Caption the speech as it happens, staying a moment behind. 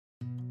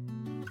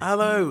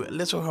Hello,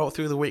 Little Help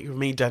Through the Week with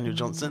me, Daniel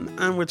Johnson,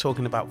 and we're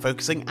talking about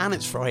focusing, and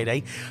it's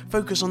Friday.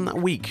 Focus on that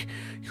week.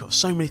 You've got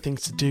so many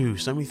things to do,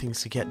 so many things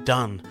to get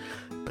done,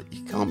 but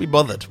you can't be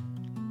bothered.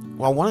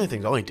 Well, one of the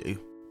things I do,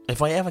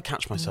 if I ever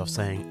catch myself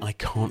saying, I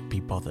can't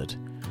be bothered,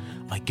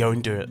 I go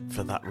and do it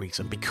for that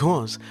reason,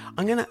 because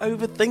I'm going to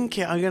overthink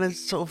it. I'm going to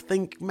sort of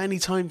think many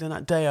times in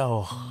that day,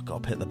 got to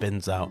put the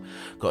bins out,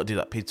 got to do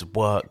that piece of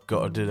work,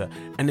 got to do that.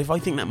 And if I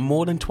think that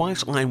more than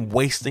twice, I'm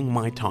wasting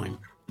my time.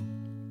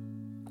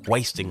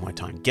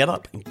 Get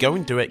up and go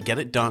and do it, get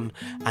it done,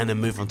 and then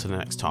move on to the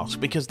next task,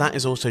 because that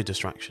is also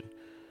distraction.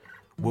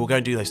 We'll go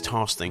and do those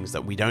task things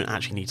that we don't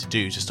actually need to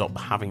do to stop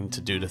having to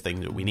do the thing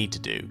that we need to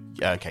do.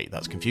 Yeah, okay,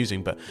 that's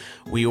confusing, but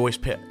we always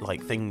put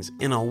things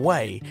in our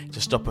way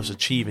to stop us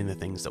achieving the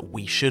things that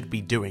we should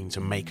be doing to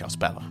make us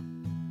better.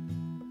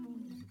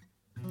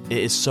 It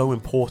is so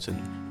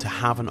important to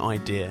have an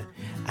idea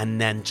and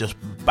then just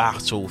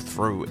battle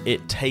through.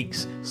 It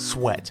takes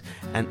sweat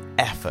and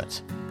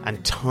effort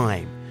and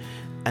time.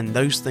 And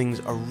those things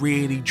are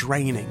really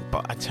draining.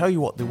 But I tell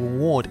you what, the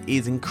reward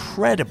is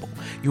incredible.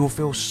 You will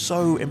feel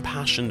so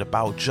impassioned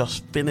about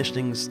just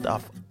finishing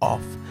stuff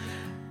off.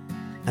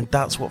 And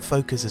that's what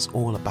focus is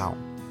all about.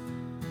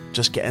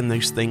 Just getting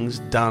those things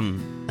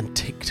done and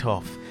ticked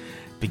off.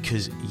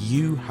 Because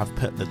you have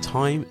put the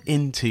time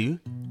into,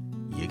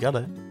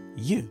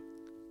 you.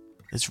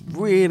 It's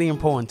really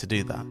important to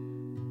do that.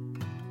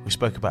 We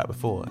spoke about it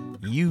before.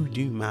 You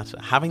do matter.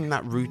 Having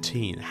that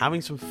routine,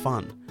 having some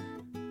fun,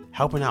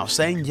 helping out,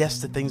 saying yes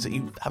to things that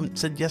you haven't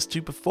said yes to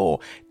before,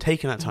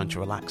 taking that time to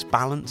relax,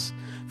 balance,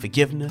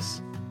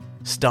 forgiveness,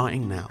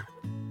 starting now.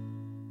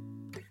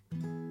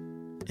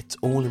 It's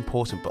all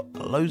important, but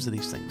loads of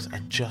these things are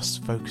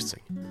just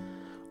focusing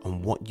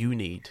on what you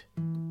need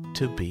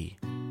to be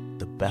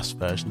the best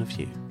version of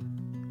you.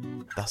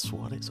 That's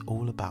what it's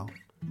all about.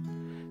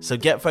 So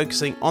get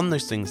focusing on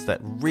those things that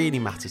really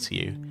matter to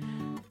you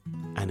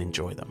and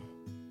enjoy them.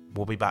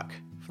 We'll be back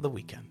for the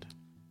weekend.